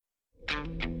On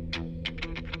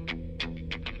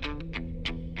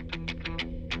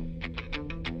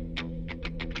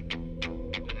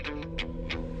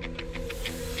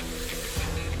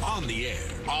the air,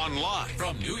 online,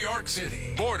 from New York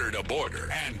City, border to border,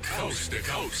 and coast to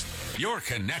coast. You're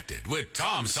connected with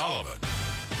Tom Sullivan.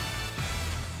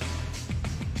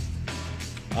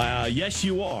 Yes,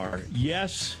 you are.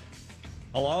 Yes.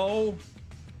 Hello?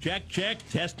 Check, check.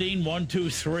 Testing. 1, 2,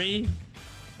 3.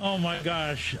 Oh, my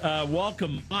gosh.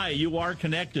 Welcome. Hi, you are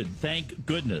connected. Thank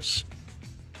goodness.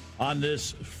 On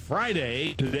this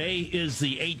Friday, today is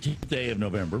the 18th day of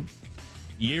November,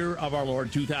 year of our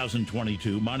Lord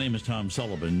 2022. My name is Tom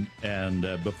Sullivan, and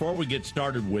before we get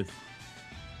started with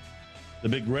the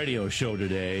big radio show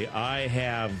today, I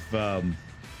have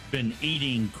been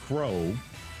eating crow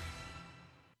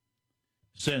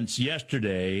since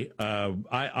yesterday.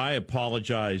 I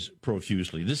apologize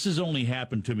profusely. This has only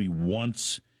happened to me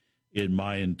once in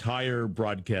my entire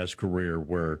broadcast career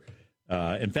where,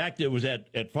 in fact, it was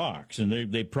at Fox, and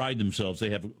they pride themselves. They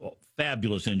have a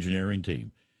fabulous engineering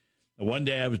team. One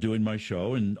day I was doing my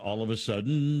show, and all of a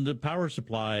sudden the power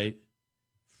supply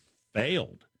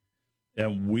failed.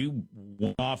 And we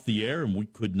went off the air, and we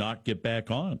could not get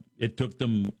back on. It took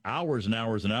them hours and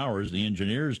hours and hours, the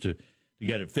engineers, to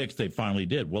get it fixed. They finally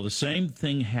did. Well, the same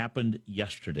thing happened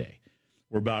yesterday.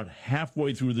 We're about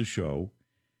halfway through the show,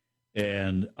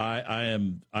 and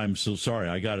I'm so sorry.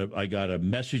 I got a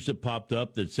message that popped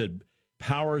up that said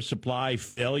power supply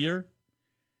failure.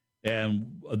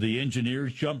 And the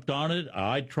engineers jumped on it.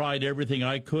 I tried everything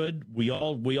I could. We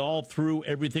all threw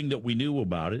everything that we knew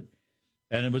about it,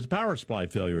 and it was a power supply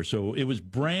failure. So it was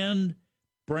brand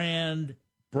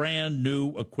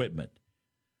new equipment.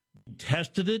 We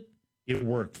tested it. It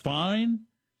worked fine.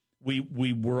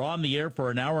 We were on the air for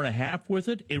an hour and a half with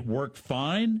it. It worked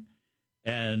fine.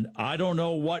 And I don't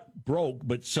know what broke,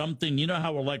 but something, you know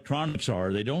how electronics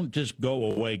are. They don't just go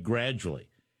away gradually.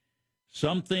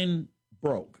 Something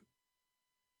broke.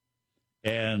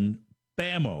 And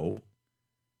bammo,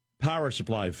 power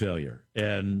supply failure.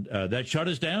 And that shut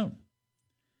us down.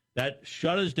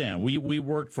 We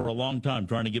worked for a long time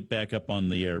trying to get back up on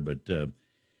the air. But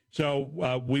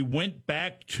so we went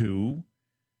back to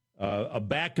a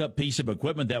backup piece of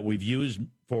equipment that we've used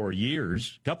for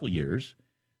years, a couple of years.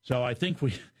 So I think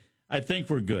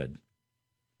we're good.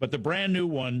 But the brand new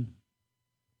one,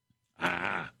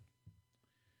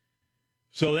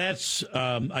 So that's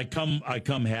I come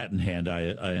hat in hand.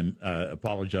 I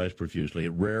apologize profusely.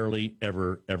 It rarely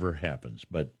ever happens.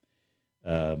 But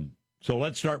so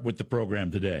let's start with the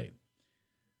program today.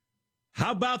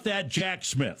 How about that Jack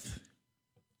Smith?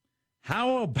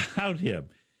 How about him?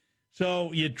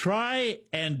 So you try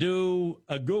and do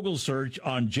a Google search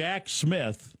on Jack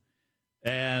Smith,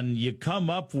 and you come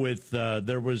up with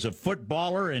there was a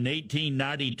footballer in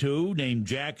 1892 named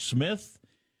Jack Smith.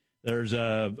 There's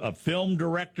a film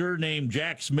director named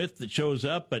Jack Smith that shows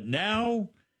up, but now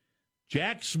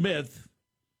Jack Smith,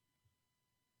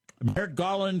 Merrick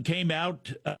Garland came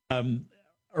out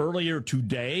earlier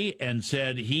today and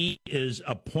said he is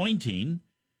appointing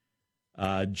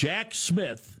Jack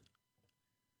Smith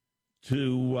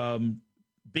to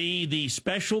be the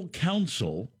special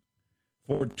counsel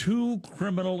for 2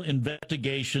 criminal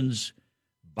investigations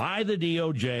by the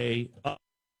DOJ of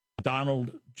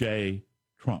Donald J.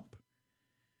 Trump.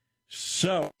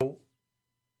 So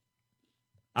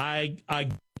I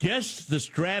guess the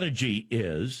strategy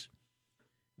is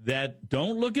that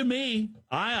don't look at me.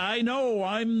 I know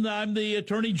I'm the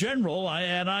Attorney General,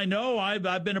 and I know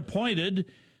I've been appointed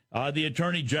the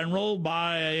Attorney General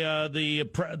by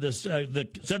the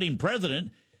sitting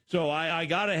president. So I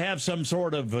got to have some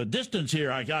sort of distance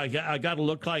here. I got to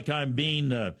look like I'm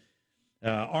being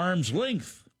arm's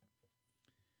length.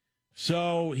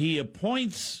 So he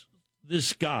appoints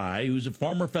this guy who's a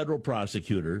former federal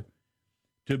prosecutor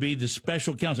to be the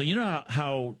special counsel. You know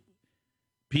how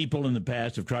people in the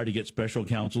past have tried to get special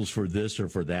counsels for this or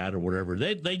for that or whatever.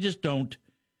 They just don't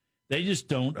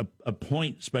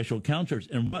appoint special counselors.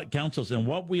 And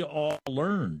what we all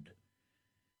learned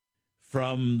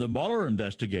from the Mueller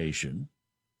investigation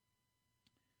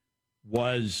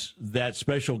was that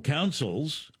special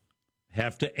counsels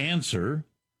have to answer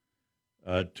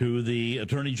to the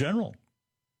Attorney General.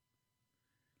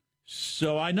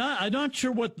 So I'm not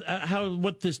sure what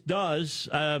this does.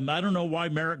 I don't know why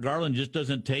Merrick Garland just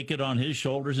doesn't take it on his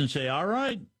shoulders and say, "All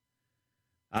right,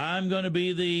 I'm going to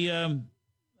be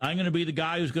the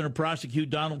guy who's going to prosecute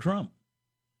Donald Trump."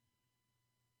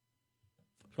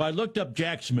 So I looked up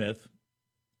Jack Smith,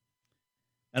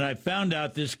 and I found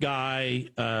out this guy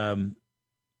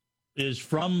is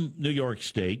from New York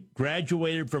State,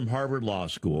 graduated from Harvard Law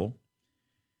School.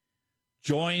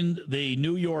 joined the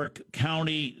New York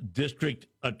County District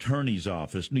Attorney's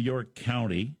Office, New York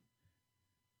County,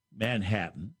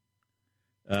 Manhattan.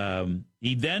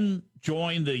 He then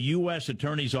joined the U.S.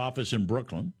 Attorney's Office in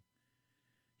Brooklyn.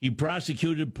 He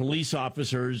prosecuted police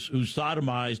officers who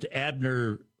sodomized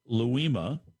Abner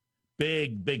Louima.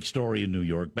 Big story in New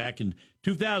York. Back in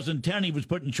 2010, he was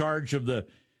put in charge of the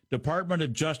Department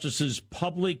of Justice's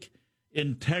Public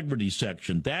Integrity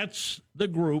Section. That's the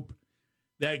group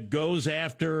that goes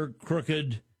after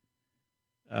crooked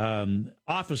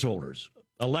office holders,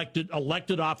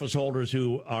 elected office holders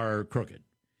who are crooked.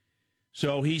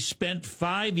 So he spent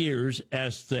 5 years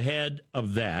as the head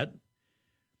of that.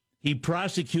 He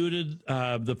prosecuted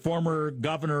the former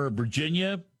governor of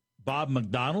Virginia, Bob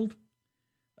McDonnell.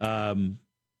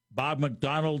 Bob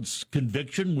McDonnell's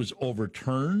conviction was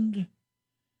overturned,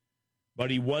 but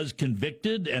he was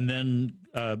convicted, and then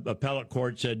appellate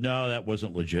court said, no, that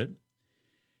wasn't legit.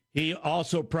 He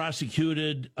also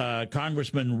prosecuted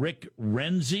Congressman Rick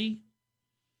Renzi,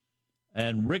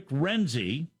 and Rick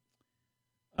Renzi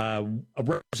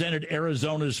represented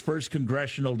Arizona's 1st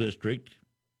Congressional District.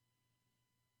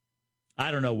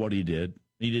 I don't know what he did.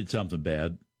 He did something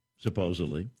bad,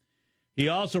 supposedly. He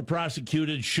also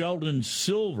prosecuted Sheldon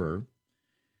Silver,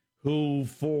 who,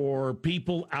 for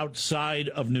people outside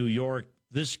of New York,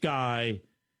 this guy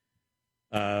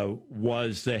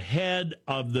was the head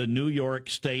of the New York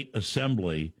State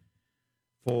Assembly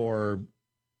for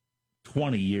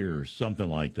 20 years, something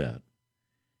like that,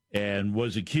 and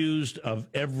was accused of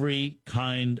every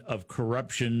kind of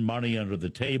corruption, money under the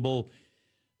table.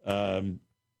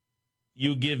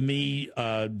 You give me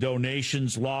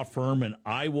donations, law firm, and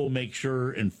I will make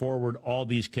sure and forward all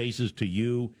these cases to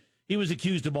you. He was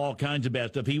accused of all kinds of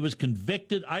bad stuff. He was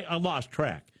convicted. I lost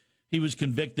track. He was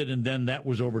convicted, and then that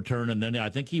was overturned, and then I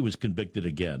think he was convicted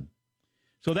again.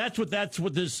 So that's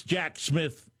what this Jack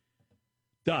Smith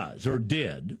does or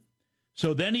did.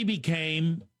 So then he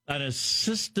became an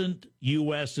assistant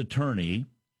U.S. attorney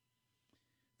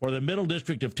for the Middle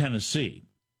District of Tennessee.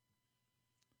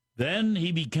 Then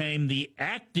he became the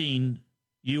acting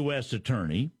U.S.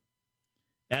 attorney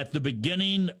at the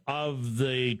beginning of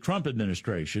the Trump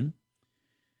administration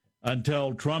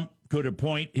until Trump could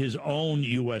appoint his own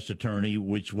U.S. attorney,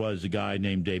 which was a guy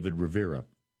named David Rivera.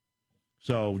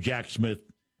 So Jack Smith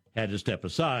had to step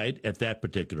aside at that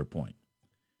particular point.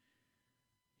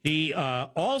 He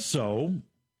also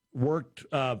worked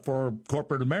for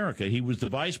corporate America. He was the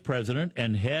vice president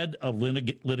and head of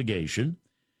litigation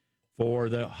for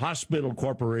the Hospital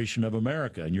Corporation of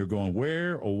America. And you're going,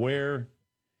 where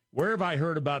have I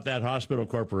heard about that Hospital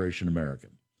Corporation America?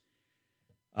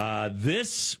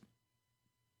 This,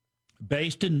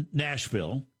 based in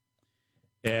Nashville,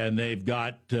 and they've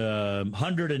got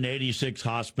 186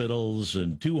 hospitals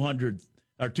and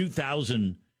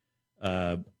 2,000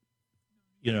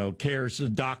 cares,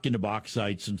 dock-in-a-box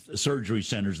sites and surgery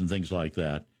centers and things like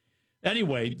that.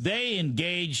 Anyway, they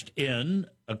engaged in,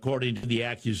 according to the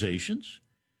accusations,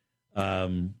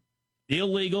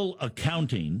 illegal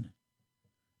accounting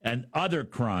and other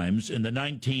crimes in the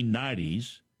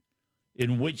 1990s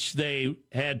in which they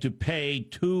had to pay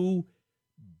 $2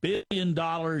 billion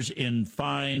in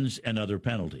fines and other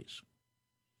penalties.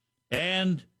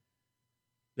 And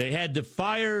they had to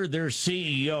fire their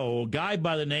CEO, a guy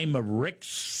by the name of Rick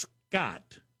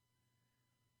Scott.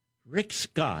 Rick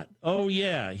Scott. Oh,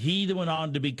 yeah. He went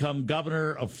on to become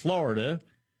governor of Florida,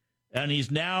 and he's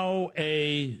now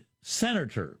a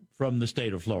senator from the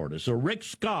state of Florida. So Rick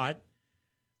Scott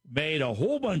made a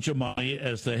whole bunch of money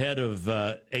as the head of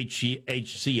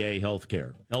HCA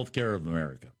Healthcare of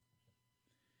America.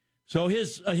 So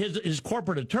his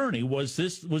corporate attorney was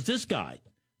this guy,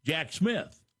 Jack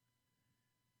Smith.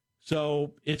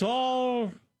 So it's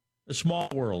all a small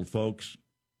world, folks.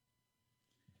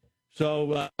 So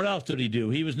what else did he do?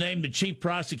 He was named the chief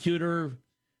prosecutor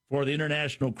for the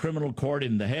International Criminal Court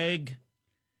in The Hague.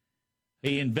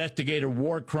 He investigated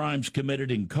war crimes committed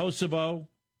in Kosovo.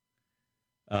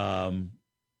 And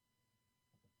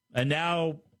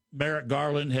now Merrick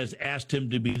Garland has asked him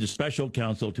to be the special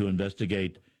counsel to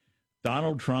investigate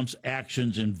Donald Trump's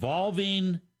actions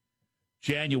involving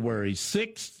January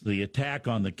 6th, the attack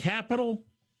on the Capitol.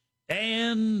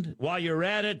 And while you're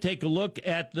at it, take a look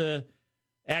at the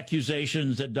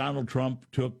accusations that Donald Trump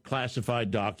took classified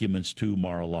documents to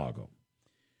Mar-a-Lago.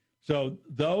 So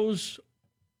those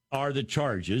are the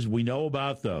charges. We know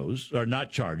about those. Or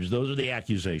not charges. Those are the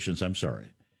accusations. I'm sorry.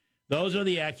 Those are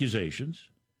the accusations.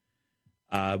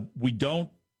 We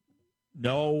don't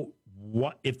know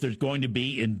if there's going to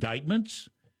be indictments.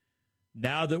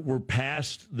 Now that we're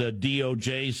past the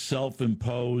DOJ's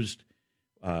self-imposed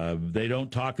They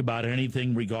don't talk about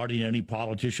anything regarding any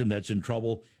politician that's in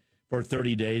trouble for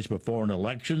 30 days before an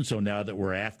election. So now that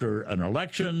we're after an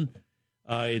election,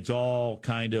 it's all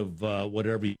kind of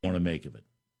whatever you want to make of it.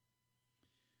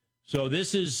 So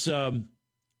this is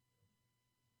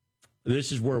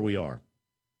where we are.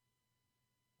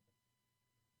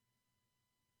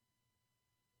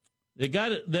 They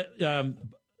got it.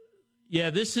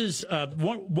 This is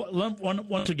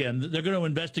once again, they're going to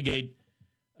investigate,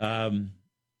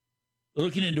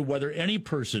 looking into whether any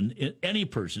person,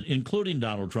 including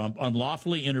Donald Trump,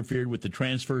 unlawfully interfered with the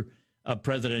transfer of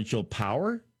presidential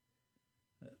power,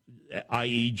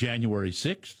 i.e. January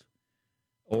 6th,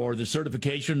 or the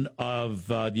certification of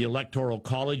the Electoral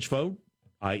College vote,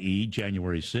 i.e.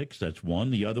 January 6th. That's one.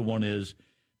 The other one is,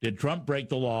 did Trump break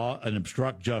the law and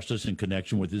obstruct justice in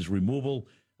connection with his removal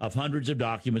of hundreds of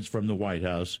documents from the White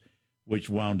House,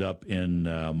 which wound up in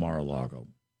Mar-a-Lago?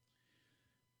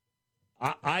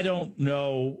 I don't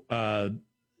know.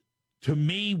 To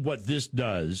me, what this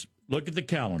does, look at the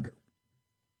calendar.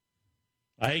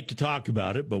 I hate to talk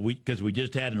about it, but because we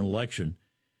just had an election,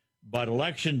 but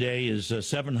Election Day is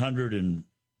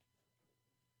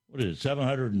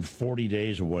 740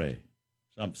 days away,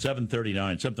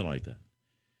 739, something like that.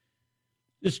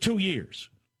 It's 2 years.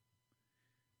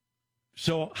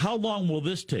 So how long will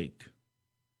this take?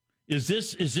 Is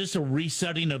this a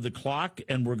resetting of the clock,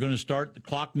 and we're going to start the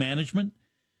clock management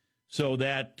so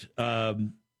that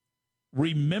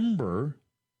remember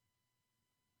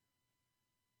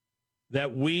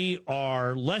that we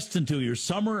are less than 2 years.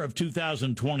 Summer of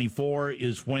 2024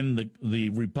 is when the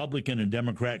Republican and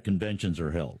Democrat conventions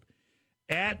are held,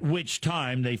 at which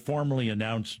time they formally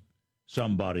announce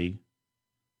somebody,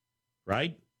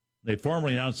 right? They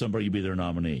formally announce somebody to be their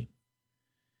nominee.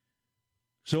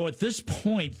 So at this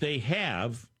point, they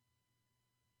have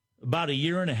about a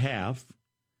year and a half.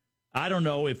 I don't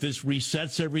know if this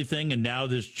resets everything, and now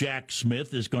this Jack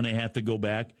Smith is going to have to go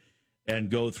back and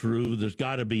go through. There's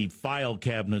got to be file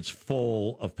cabinets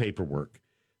full of paperwork.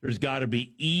 There's got to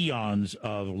be eons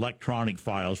of electronic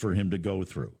files for him to go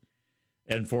through,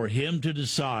 and for him to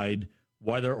decide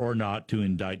whether or not to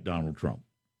indict Donald Trump.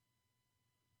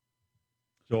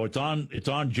 So it's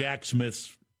on Jack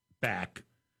Smith's back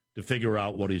to figure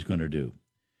out what he's going to do.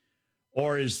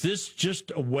 Or is this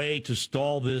just a way to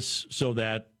stall this so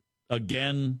that,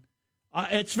 again,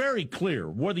 it's very clear,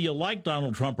 whether you like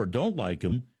Donald Trump or don't like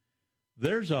him,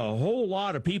 there's a whole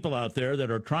lot of people out there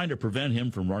that are trying to prevent him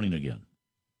from running again.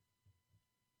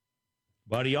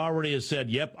 But he already has said,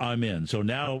 yep, I'm in. So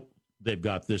now they've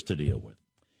got this to deal with.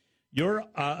 Your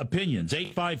opinions,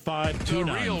 855-295-6600. The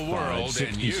real world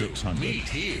and you meet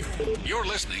here. You're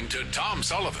listening to Tom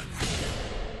Sullivan.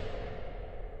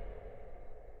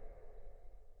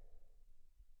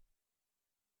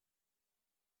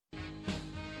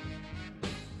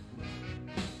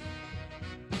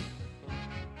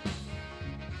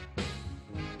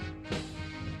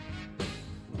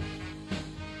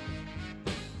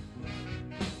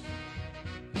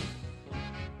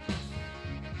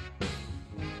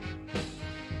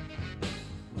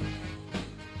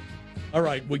 All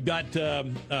right, we've got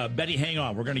Betty, hang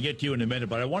on. We're going to get to you in a minute,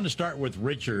 but I want to start with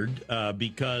Richard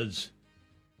because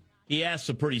he asked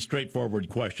a pretty straightforward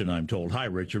question, I'm told. Hi,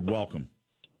 Richard. Welcome.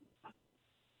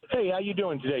 Hey, how you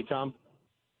doing today, Tom?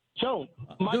 So,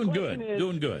 my doing question good. is,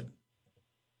 Doing good.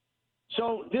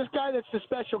 So, this guy that's the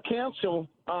special counsel,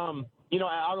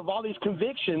 out of all these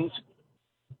convictions,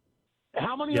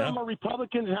 how many of them are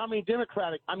Republicans and how many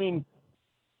Democratic? I mean,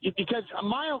 because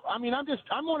I'm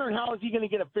wondering how is he going to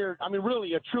get a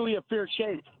truly fair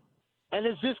shake? And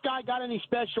has this guy got any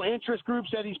special interest groups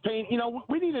that he's paying?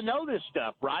 We need to know this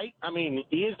stuff, right? I mean,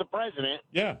 he is the president.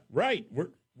 Yeah, right. We're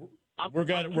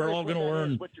all going to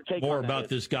learn more about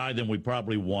this guy than we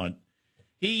probably want.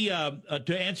 He,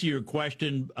 to answer your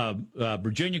question,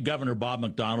 Virginia Governor Bob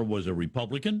McDonnell was a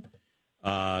Republican.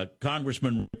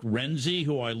 Congressman Renzi,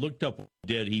 who I looked up,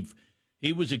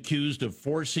 he was accused of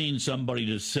forcing somebody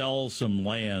to sell some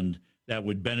land that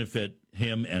would benefit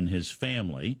him and his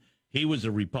family. He was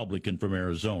a Republican from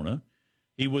Arizona.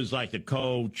 He was like the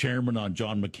co-chairman on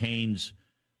John McCain's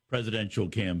presidential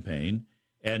campaign.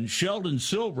 And Sheldon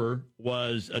Silver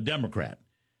was a Democrat.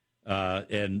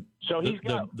 And so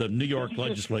the New York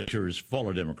legislature is full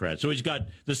of Democrats. So he's got,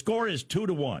 the score is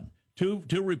 2-1.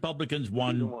 Two Republicans,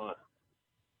 one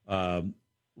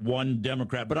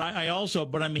Democrat. But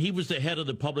he was the head of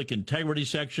the public integrity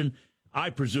section. I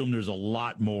presume there's a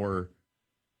lot more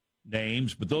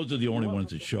names, but those are the only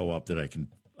ones that show up that I can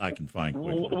find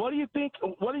quickly. What do you think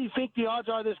the odds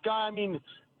are of this guy? I mean,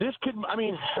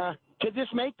 could this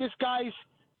make this guy's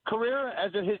career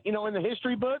as a, in the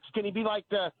history books? Can he be like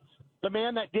the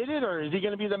man that did it, or is he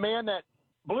going to be the man that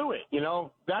blew it?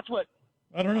 That's what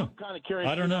I don't know. I'm kind of curious.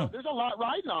 I don't know. There's a lot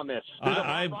riding on this.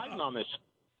 I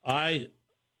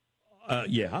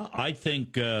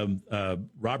think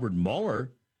Robert Mueller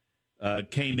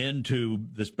came into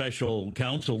the special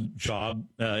counsel job.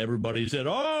 Everybody said,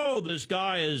 "Oh, this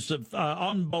guy is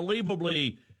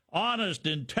unbelievably honest,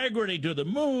 integrity to the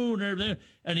moon," and everything.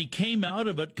 And he came out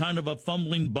of it kind of a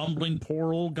fumbling, bumbling,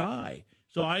 poor old guy.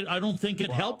 So I don't think it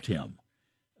helped him.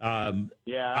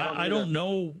 I don't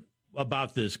know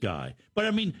about this guy. But,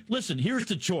 I mean, listen, here's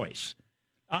the choice.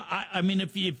 I mean,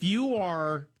 if you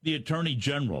are the attorney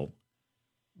general,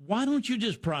 why don't you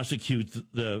just prosecute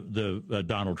the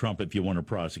Donald Trump if you want to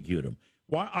prosecute him?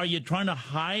 Why are you trying to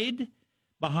hide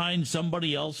behind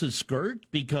somebody else's skirt?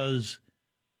 Because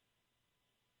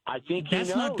I think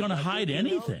that's not going to hide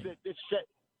anything.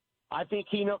 I think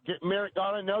Merrick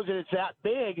Garland knows that it's that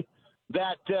big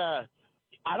that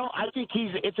I think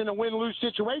it's in a win-lose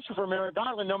situation for Merrick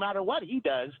Garland no matter what he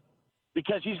does,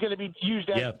 because he's going to be used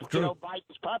as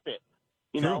Biden's puppet.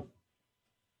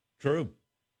 True.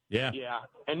 Yeah. Yeah.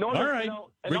 And Northern, all right,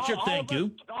 Richard, thank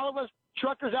you. All of us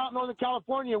truckers out in Northern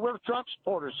California, we're Trump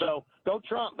supporters, so go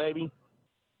Trump, baby.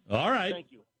 All right. Thank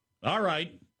you. All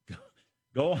right.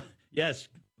 Go. Yes.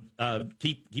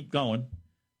 Keep going.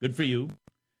 Good for you.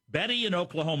 Betty in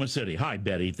Oklahoma City. Hi,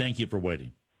 Betty. Thank you for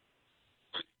waiting.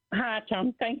 Hi,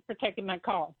 Tom. Thanks for taking my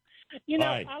call.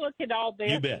 Right. I look at all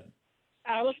this. You bet.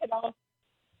 I look at all.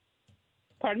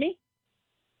 Pardon me?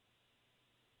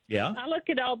 Yeah. I look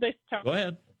at all this, Tom. Go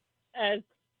ahead. As,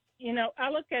 I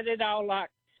look at it all like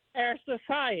our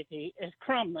society is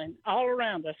crumbling all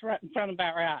around us right in front of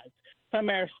our eyes. From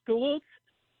our schools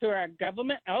to our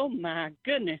government. Oh, my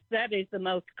goodness. That is the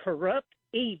most corrupt,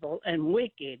 evil, and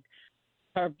wicked,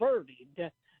 perverted,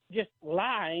 just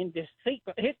lying,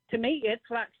 deceitful. To me, it's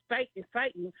like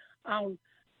Satan on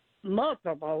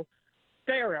multiple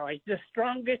steroids, the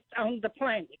strongest on the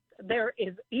planet. There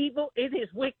is evil. It is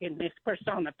wickedness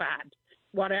personified,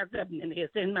 what our government is,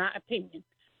 in my opinion,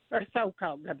 or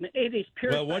so-called government. It is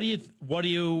pure. Well,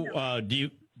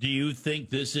 do you think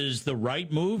this is the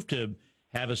right move to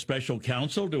have a special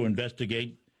counsel to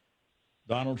investigate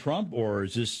Donald Trump, or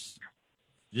is this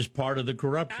just part of the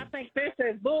corruption? I think this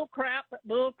is bull crap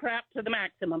to the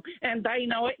maximum, and they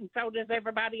know it, and so does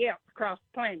everybody else across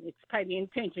the planet. It's paying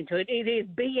attention to it. It is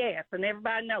BS, and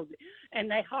everybody knows it.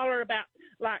 And they holler about,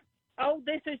 like, oh,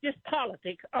 this is just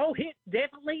politics. Oh, it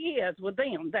definitely is with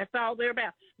them. That's all they're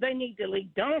about. They need to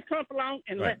leave Donald Trump alone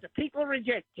and let the people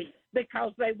reject him,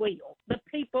 because they will. The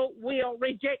people will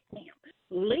reject him.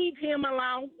 Leave him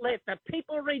alone. Let the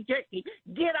people reject him.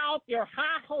 Get off your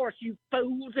high horse, you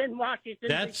fools in Washington,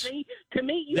 D.C. To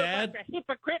me, you're like a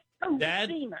hypocrite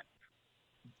demon.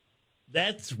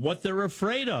 That's what they're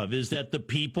afraid of, is that the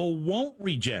people won't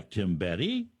reject him,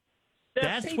 Betty.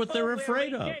 That's what they're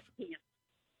afraid of.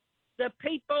 The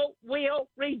people will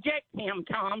reject him,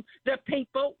 Tom. The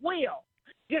people will.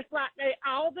 Just like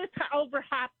all this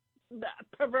overhyped,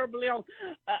 proverbial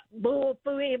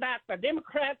bull-fooey about the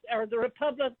Democrats or the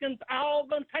Republicans, all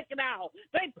going to take it all.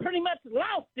 They pretty much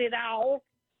lost it all.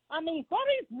 I mean, what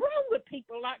is wrong with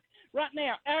people? Like right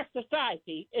now, our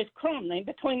society is crumbling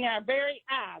between our very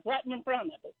eyes, right in front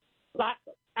of us, like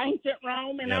ancient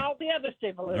Rome and all the other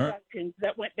civilizations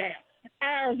that went down.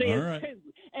 Ours is too.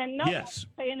 And nobody's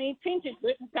paying any attention to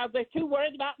it because they're too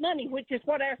worried about money, which is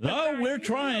what our society we're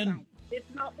trying. It's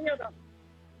not built on.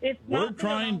 We're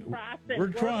trying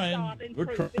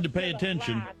to pay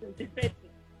attention.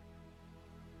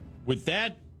 With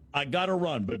that, I got to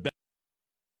run. But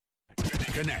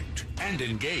connect and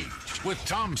engage with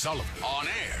Tom Sullivan on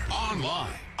air,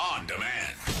 online, on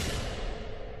demand.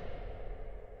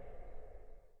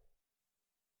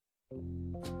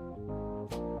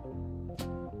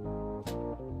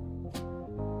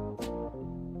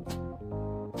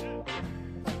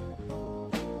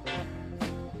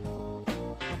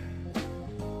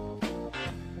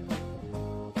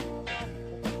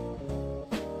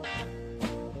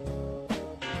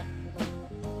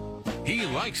 He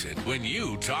likes it when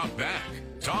you talk back.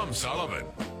 Tom Sullivan.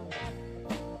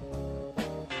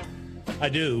 I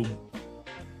do.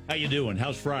 How you doing?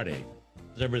 How's Friday?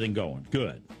 Is everything going?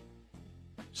 Good.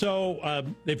 So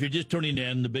if you're just tuning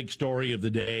in, the big story of the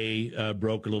day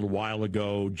broke a little while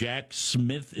ago. Jack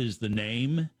Smith is the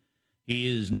name. He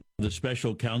is the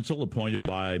special counsel appointed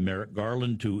by Merrick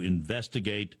Garland to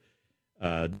investigate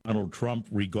Donald Trump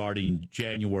regarding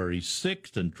January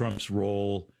 6th and Trump's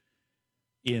role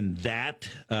in that,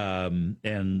 and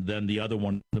then the other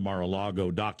one, the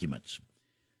Mar-a-Lago documents.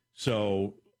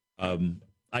 So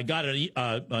I got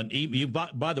an email.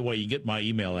 By the way, you get my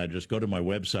email address. Go to my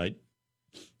website,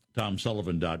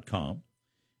 TomSullivan.com.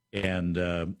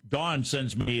 And Dawn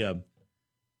sends me an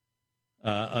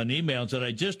email and said,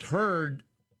 I just heard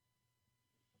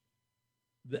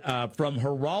from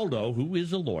Geraldo, who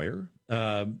is a lawyer,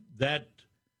 that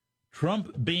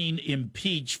Trump being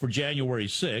impeached for January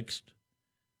 6th,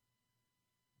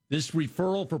 this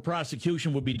referral for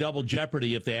prosecution would be double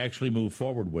jeopardy if they actually move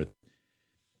forward with.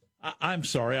 I'm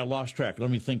sorry, I lost track.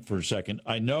 Let me think for a second.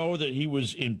 I know that he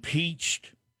was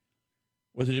impeached.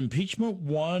 Was it impeachment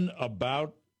one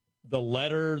about the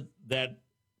letter that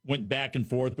went back and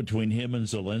forth between him and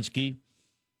Zelensky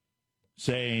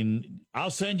saying, I'll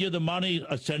send you the money.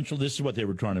 Essentially, this is what they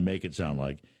were trying to make it sound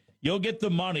like. You'll get the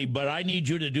money, but I need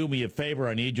you to do me a favor.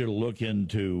 I need you to look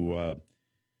into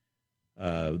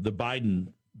the Biden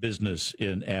business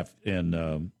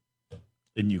in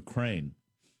Ukraine.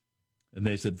 And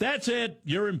they said, that's it.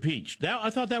 You're impeached. Now, I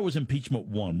thought that was impeachment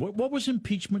one. What was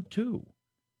impeachment two?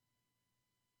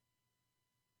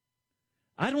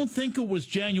 I don't think it was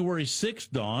January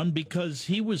 6th, Don, because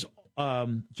he was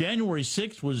January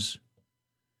 6th was,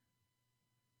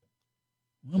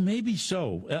 well, maybe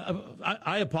so.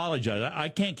 I apologize. I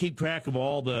can't keep track of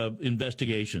all the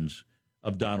investigations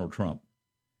of Donald Trump.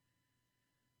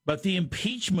 But the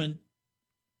impeachment,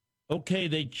 okay,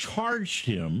 they charged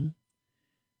him,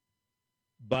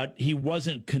 but he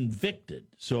wasn't convicted.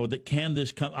 So can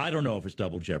this come? I don't know if it's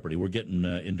double jeopardy. We're getting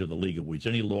into the league of weeds.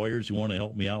 Any lawyers who want to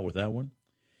help me out with that one?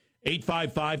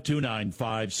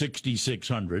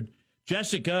 855-295-6600.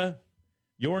 Jessica,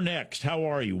 you're next. How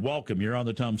are you? Welcome. You're on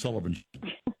the Tom Sullivan Show.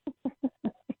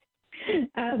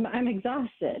 I'm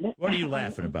exhausted. What are you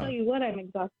laughing about? I'll tell you what, I'm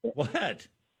exhausted. What?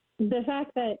 The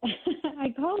fact that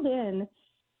I called in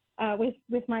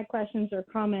with my questions or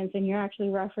comments, and you're actually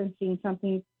referencing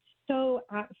something so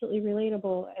absolutely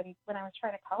relatable. And when I was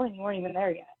trying to call in, you weren't even there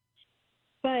yet.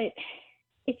 But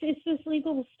it's this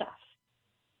legal stuff.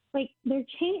 Like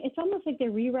it's almost like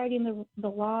they're rewriting the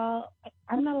law.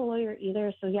 I'm not a lawyer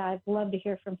either, so yeah, I'd love to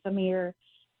hear from some of your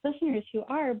listeners who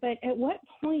are. But at what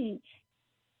point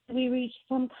do we reach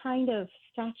some kind of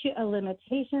statute of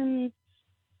limitations?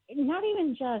 Not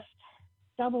even just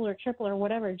double or triple or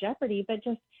whatever jeopardy, but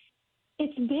just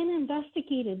it's been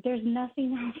investigated. There's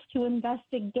nothing else to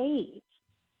investigate.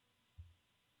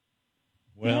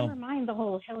 Well, never mind the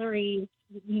whole Hillary,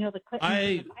 the Clinton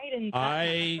and the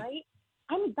Biden, right?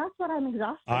 That's what I'm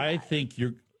exhausted by. I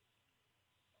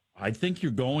think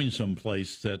you're going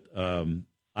someplace that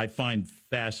I find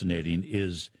fascinating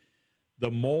is the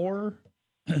more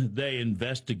they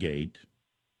investigate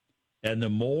and the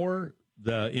more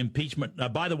the impeachment.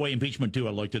 By the way, impeachment 2,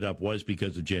 I looked it up, was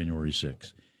because of January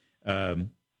 6th. The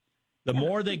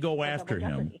more they go after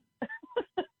him,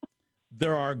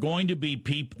 there are going to be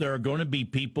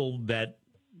people that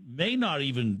may not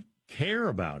even care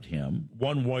about him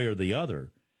one way or the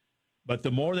other, but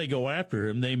the more they go after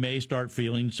him, they may start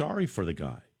feeling sorry for the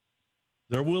guy.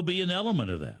 There will be an element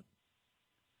of that,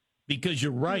 because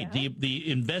you're right. Yeah. The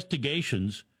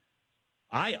investigations,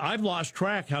 I've lost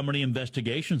track how many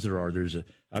investigations there are. There's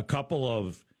a couple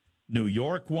of New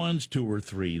York ones, 2 or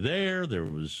 3 there. There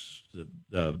was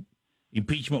the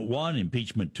impeachment 1,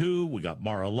 impeachment 2. We got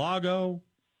Mar-a-Lago.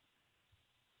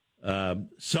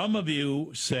 Some of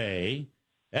you say,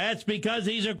 that's because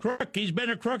he's a crook. He's been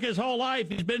a crook his whole life.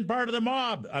 He's been part of the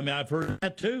mob. I mean, I've heard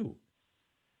that too.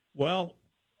 Well,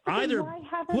 either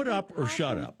put up or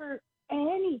shut up. For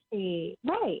anything,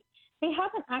 right? They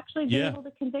haven't actually been able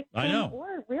to convict him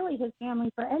or really his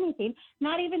family for anything,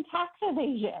 not even tax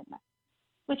evasion,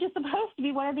 which is supposed to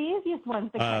be one of the easiest ones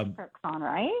to catch crooks on,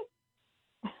 right?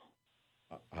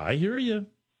 I hear you.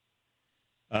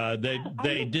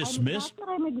 They dismissed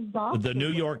the New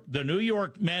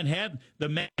York Manhattan.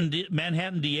 The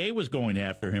Manhattan DA was going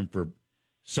after him for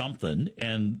something,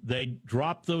 and they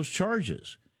dropped those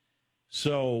charges.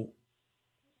 So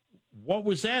what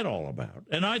was that all about?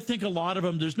 And I think a lot of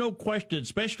them, there's no question,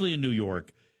 especially in New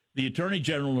York, the Attorney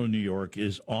General of New York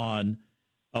is on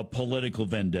a political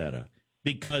vendetta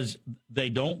because they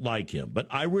don't like him. But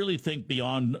I really think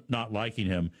beyond not liking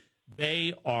him,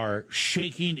 they are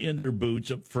shaking in their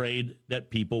boots, afraid that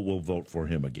people will vote for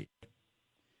him again.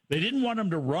 They didn't want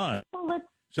him to run,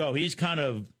 so he's kind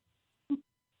of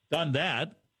done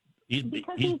that. He's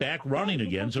back running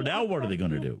again, so now what are they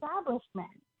going to do? Establishment.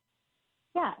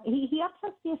 Yeah, he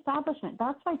upsets the establishment.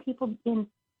 That's why people in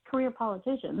career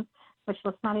politicians, which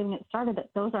let's not even get started, that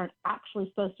those aren't actually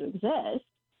supposed to exist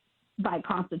by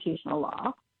constitutional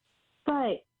law,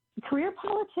 but career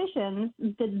politicians,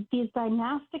 these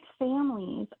dynastic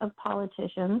families of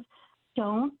politicians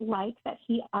don't like that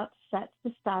he sets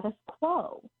the status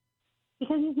quo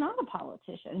because he's not a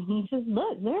politician. He says,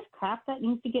 look, there's crap that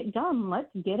needs to get done. Let's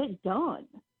get it done.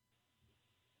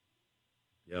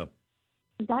 Yeah.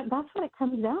 That's what it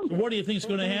comes down to. What do you think is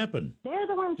going to happen? They're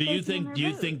the ones. Do you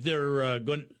think they're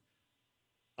going?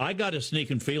 I got a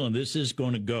sneaking feeling this is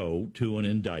going to go to an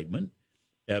indictment,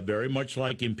 very much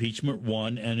like impeachment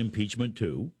 1 and impeachment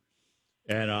 2.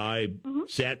 And I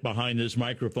sat behind this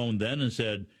microphone then and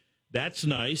said, "That's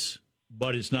nice,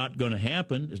 but it's not going to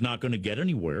happen. It's not going to get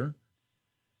anywhere."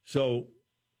 So,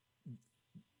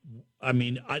 I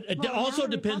mean, it also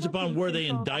depends upon where they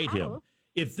indict him.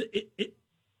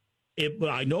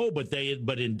 I know,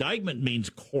 but indictment means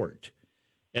court,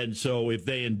 and so if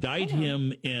they indict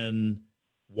him in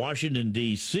Washington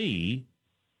D.C.,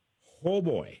 oh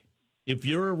boy, if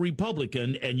you're a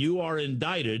Republican and you are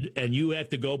indicted and you have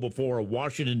to go before a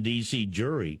Washington D.C.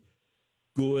 jury,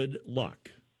 good luck.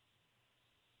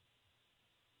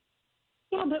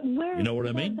 Yeah, but where you know what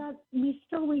I mean?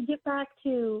 We get back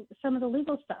to some of the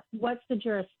legal stuff. What's the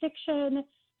jurisdiction?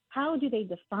 How do they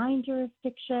define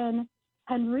jurisdiction?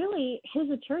 And really, his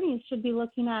attorneys should be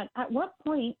looking at what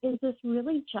point is this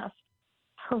really just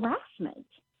harassment?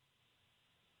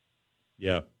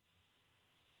 Yeah.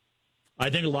 I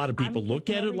think a lot of people look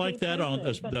at it like that.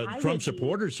 The Trump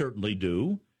supporters certainly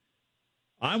do.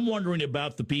 I'm wondering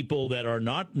about the people that are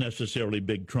not necessarily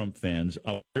big Trump fans.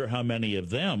 I wonder how many of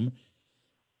them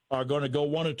are going to go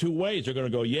one of two ways. They're going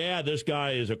to go, yeah, this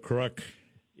guy is a crook.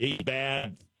 He's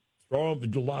bad. Throw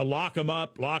him, lock him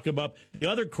up. The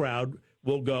other crowd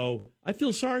will go, I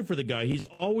feel sorry for the guy. He's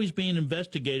always being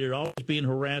investigated, always being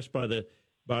harassed by the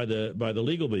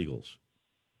legal beagles.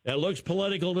 That looks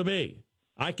political to me.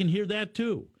 I can hear that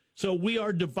too. So we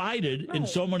are divided in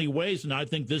so many ways, and I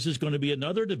think this is going to be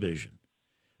another division.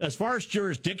 As far as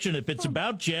jurisdiction, if it's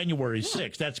about January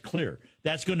 6th, that's clear.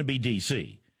 That's going to be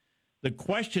D.C. The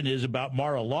question is about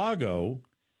Mar-a-Lago.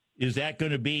 Is that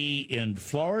going to be in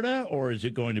Florida, or is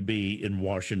it going to be in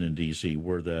Washington, D.C.,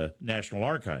 where the National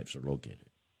Archives are located?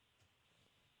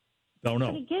 Don't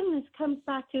know. But again, this comes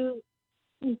back to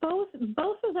both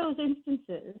of those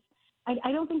instances.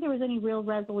 I don't think there was any real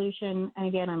resolution. And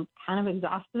again, I'm kind of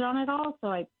exhausted on it all, so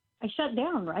I shut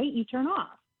down, right? You turn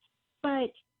off.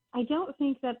 But I don't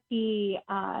think that the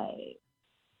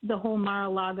whole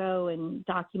Mar-a-Lago and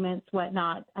documents,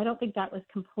 whatnot, I don't think that was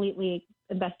completely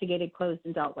investigated, closed,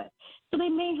 and dealt with. So they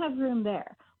may have room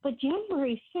there. But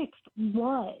January 6th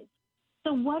was.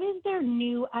 So what is their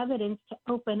new evidence to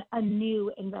open a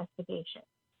new investigation?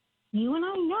 You and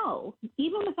I know,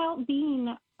 even without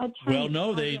being attorneys. Well,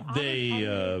 no, they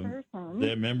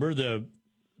remember the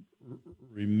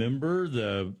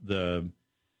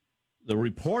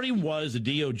reporting was the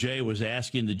DOJ was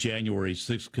asking the January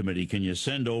 6th committee, can you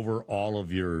send over all of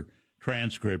your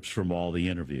transcripts from all the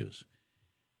interviews?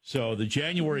 So the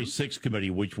January 6th committee,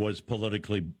 which was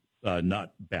politically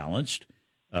not balanced,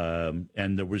 and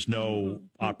there was no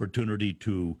opportunity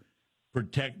to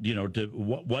protect,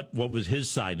 what was his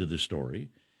side of the story.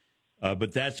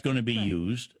 But that's going to be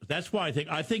used. That's why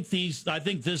I think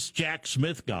this Jack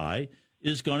Smith guy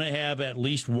is going to have at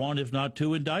least one, if not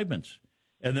two, indictments.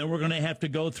 And then we're going to have to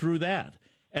go through that.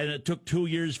 And it took 2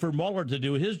 years for Mueller to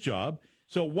do his job.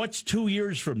 So what's 2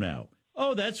 years from now?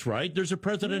 Oh, that's right. There's a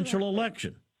presidential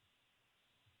election.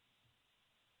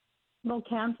 Well,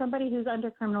 can somebody who's under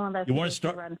criminal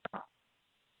investigation run for office?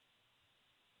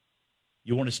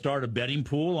 You want to start a betting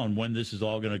pool on when this is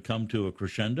all going to come to a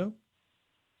crescendo?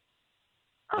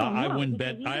 I wouldn't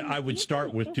bet. I would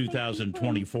start with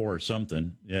 2024 or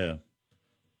something. Yeah.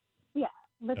 Yeah,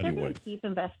 but they're going to keep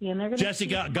investing. And they're going Jesse,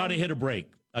 got to hit a break.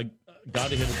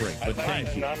 Got to hit a break. But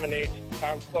thank you. Nominate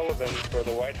Tom Sullivan for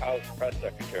the White House press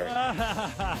secretary.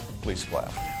 Please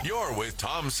clap. You're with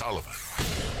Tom Sullivan.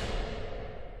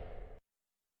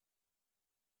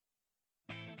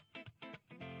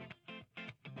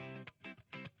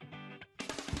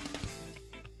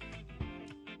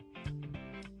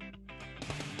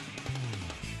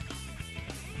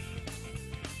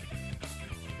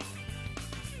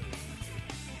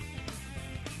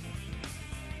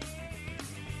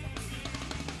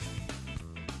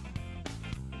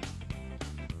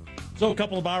 So a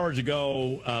couple of hours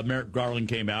ago, Merrick Garland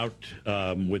came out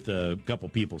with a couple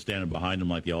people standing behind him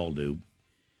like they all do.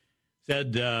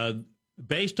 Said,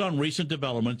 based on recent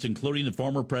developments, including the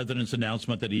former president's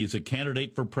announcement that he is a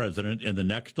candidate for president in the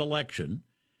next election,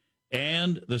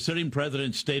 and the sitting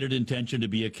president's stated intention to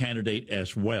be a candidate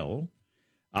as well,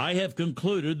 I have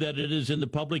concluded that it is in the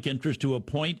public interest to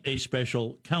appoint a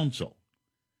special counsel.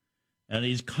 And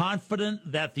he's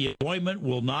confident that the appointment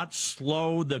will not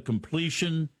slow the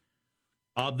completion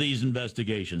of these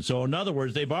investigations. So, in other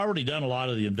words, they've already done a lot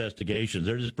of the investigations.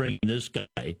 They're just bringing this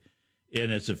guy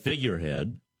in as a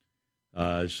figurehead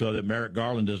so that Merrick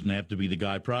Garland doesn't have to be the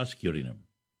guy prosecuting him.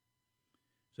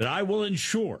 Said, I will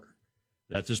ensure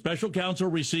that the special counsel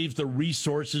receives the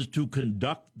resources to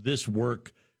conduct this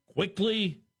work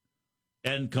quickly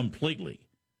and completely.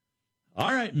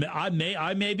 All right, I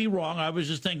may be wrong. I was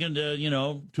just thinking,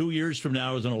 2 years from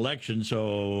now is an election,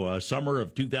 so summer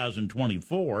of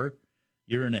 2024,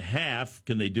 year and a half,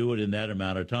 can they do it in that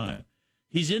amount of time?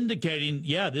 He's indicating,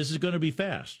 yeah, this is going to be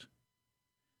fast.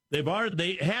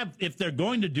 They have, if they're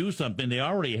going to do something, they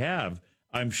already have,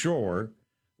 I'm sure,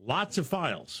 lots of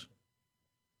files.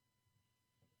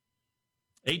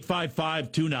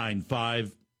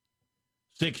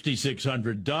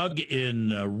 855-295-6600. Doug in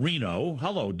Reno.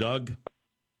 Hello, Doug.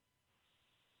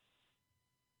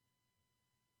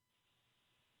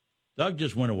 Doug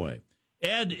just went away.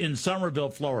 Ed in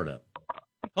Somerville, Florida.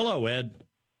 Hello, Ed.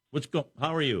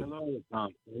 How are you? Hello,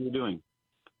 Tom. How are you doing?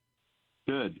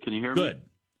 Good. Can you hear me? Good.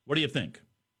 What do you think?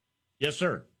 Yes,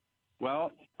 sir.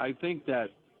 Well, I think that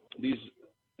these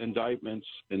indictments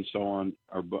and so on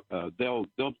are they'll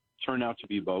turn out to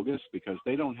be bogus because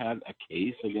they don't have a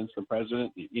case against the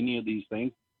president in any of these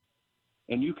things.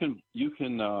 And you can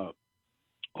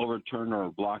overturn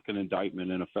or block an indictment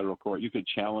in a federal court. You could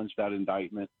challenge that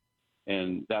indictment,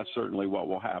 and that's certainly what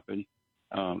will happen.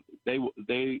 None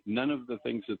of the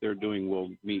things that they're doing will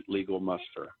meet legal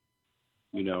muster.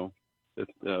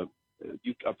 A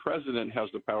president has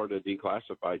the power to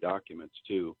declassify documents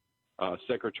too.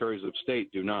 Secretaries of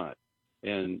state do not.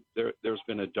 And there's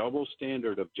been a double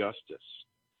standard of justice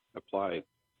applied,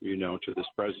 to this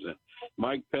president.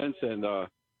 Mike Pence and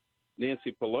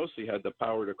Nancy Pelosi had the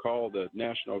power to call the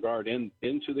National Guard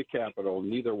into the Capitol.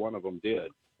 Neither one of them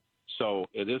did. So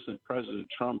it isn't President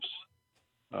Trump's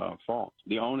fault.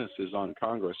 The onus is on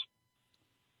Congress.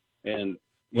 And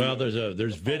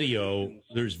there's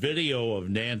video of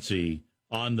Nancy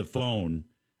on the phone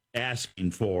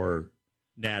asking for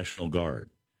National Guard.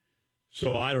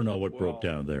 So I don't know what broke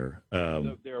down there.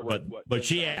 But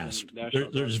she asked.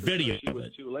 There's video of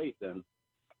it. Too late then.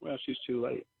 Well, she's too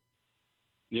late.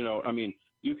 You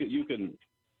can.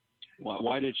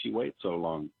 Why did she wait so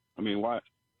long? I mean, why?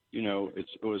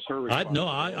 It was her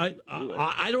responsibility.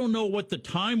 I don't know what the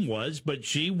time was, but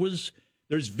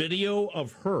there's video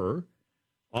of her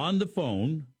on the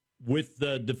phone with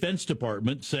the Defense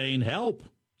Department saying, help,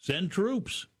 send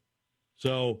troops.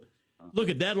 So, look,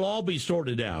 that'll all be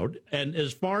sorted out. And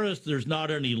as far as there's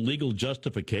not any legal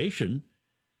justification,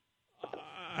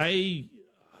 I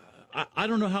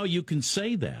don't know how you can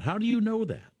say that. How do you know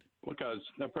that? Because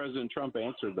President Trump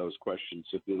answered those questions.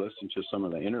 If you listen to some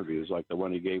of the interviews, like the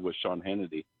one he gave with Sean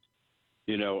Hannity,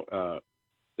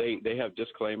 they have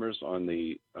disclaimers on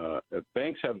the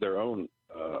banks have their own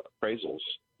appraisals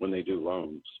when they do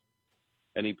loans,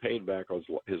 and he paid back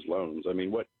his loans. I mean,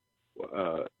 what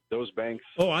those banks?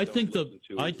 Oh, I think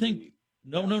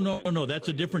no. That's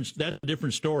a different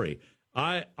story.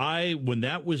 When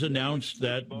that was announced,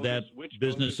 that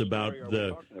business about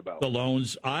the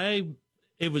loans,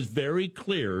 it was very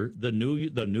clear the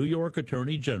New York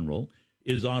Attorney General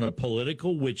is on a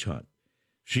political witch hunt.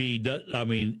 She does. I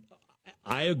mean,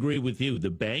 I agree with you. The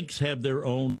banks have their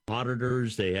own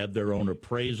auditors. They have their own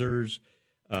appraisers.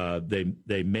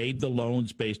 They made the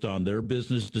loans based on their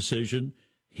business decision.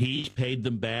 He paid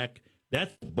them back.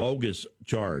 That's a bogus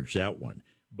charge, that one.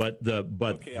 But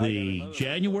the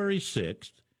January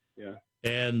 6th, yeah.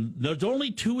 And there's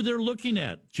only two they're looking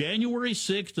at: January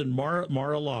 6th and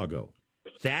Mar-a-Lago.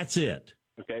 That's it.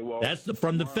 Okay, well, that's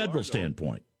from the federal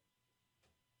standpoint.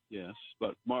 Yes,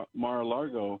 but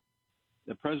Mar-a-Lago,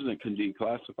 the president can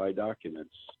declassify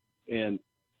documents, and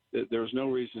there's no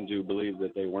reason to believe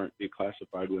that they weren't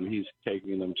declassified when he's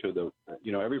taking them to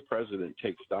every president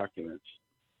takes documents,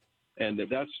 and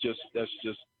that's just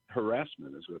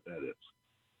harassment is what that is.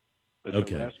 It's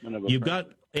okay, harassment of you've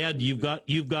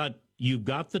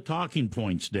got the talking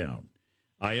points down.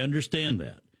 I understand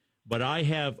that. But I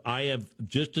have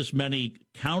just as many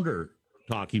counter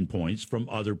talking points from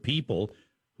other people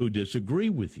who disagree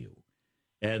with you,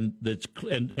 and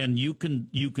you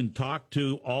can talk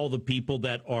to all the people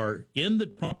that are in the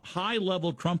high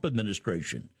level Trump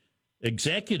administration,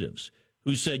 executives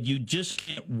who said you just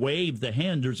can't wave the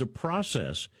hand. There's a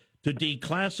process to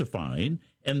declassifying,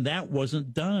 and that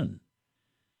wasn't done.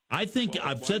 I think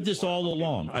I've said this all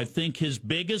along. I think his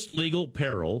biggest legal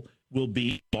peril will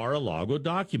be Mar-a-Lago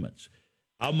documents.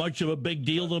 How much of a big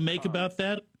deal they'll make about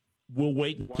that, we'll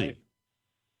wait and see.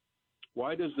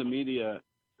 Why does the media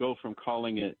go from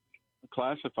calling it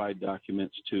classified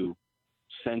documents to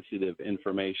sensitive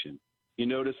information? You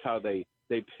notice how they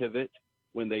pivot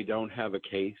when they don't have a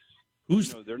case.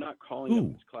 They're not calling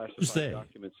them classified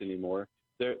documents anymore.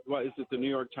 What is it? The New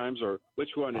York Times or which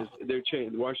one is? They're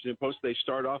changing. The Washington Post. They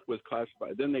start off with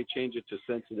classified, then they change it to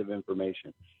sensitive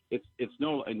information. It's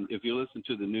no. And if you listen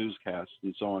to the newscasts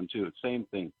and so on too, it's same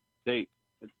thing. They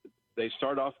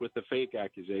start off with the fake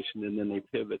accusation and then they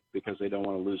pivot because they don't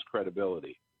want to lose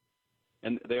credibility,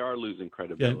 and they are losing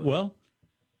credibility. Yeah, well,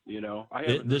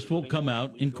 this will come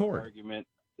out in court. Argument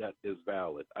that is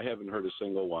valid. I haven't heard a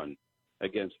single one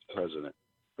against the president.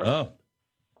 Oh,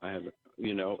 I haven't.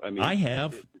 I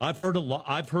have. I've heard a lot.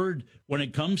 I've heard when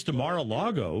it comes to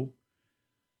Mar-a-Lago,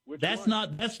 that's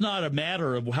not a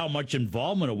matter of how much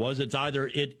involvement it was. It's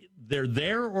either they're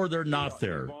there or they're not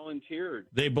there. He volunteered.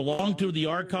 They belong to the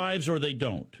archives or they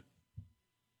don't.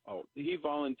 Oh, he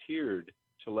volunteered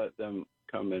to let them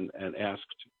come in and ask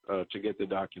to get the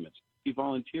documents. He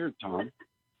volunteered, Tom.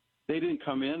 They didn't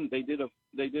come in. They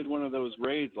did one of those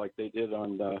raids like they did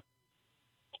on the,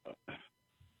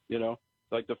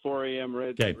 like the 4 a.m.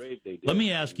 raid. Okay. Raid they did. Let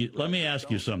me ask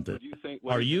you something.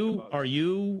 Are you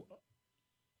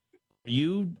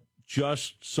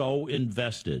just so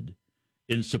invested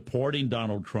in supporting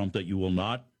Donald Trump that you will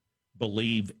not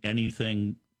believe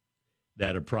anything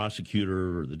that a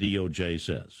prosecutor or the DOJ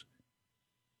says?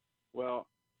 Well,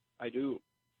 I do.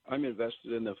 I'm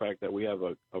invested in the fact that we have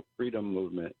a freedom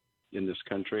movement in this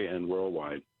country and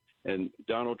worldwide, and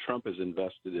Donald Trump is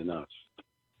invested in us.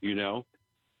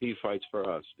 He fights for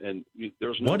us, and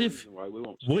there's no reason why we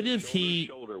won't stand shoulder to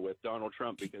shoulder with Donald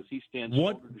Trump, because he stands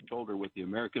shoulder to shoulder with the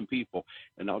American people.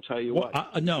 And I'll tell you what.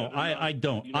 I don't.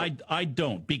 I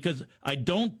don't, because I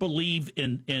don't believe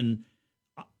in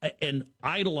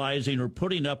idolizing or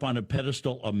putting up on a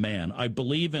pedestal a man. I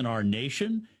believe in our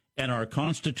nation and our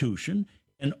Constitution,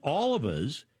 and all of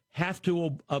us have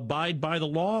to abide by the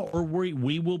law, or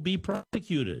we will be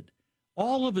prosecuted.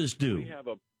 All of us do.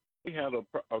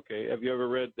 Okay. Have you ever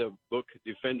read the book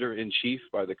Defender in Chief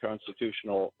by the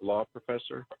constitutional law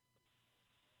professor?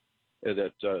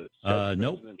 That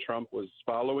nope. President Trump was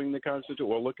following the Constitution.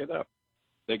 Well, look it up.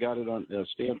 They got it on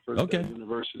Stanford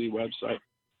University website.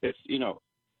 It's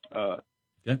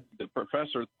the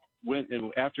professor went,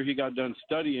 and after he got done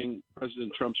studying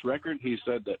President Trump's record, he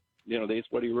said that that's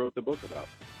what he wrote the book about.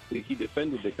 He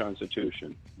defended the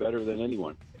Constitution better than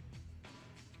anyone.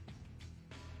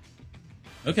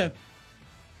 Okay.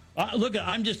 Look,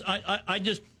 I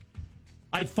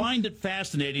find it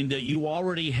fascinating that you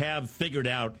already have figured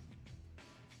out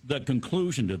the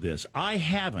conclusion to this. I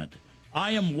haven't.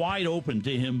 I am wide open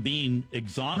to him being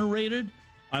exonerated.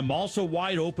 I'm also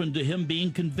wide open to him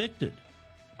being convicted.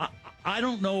 I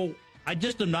don't know. I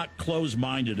just am not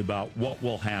closed-minded about what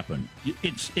will happen.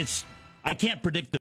 I can't predict the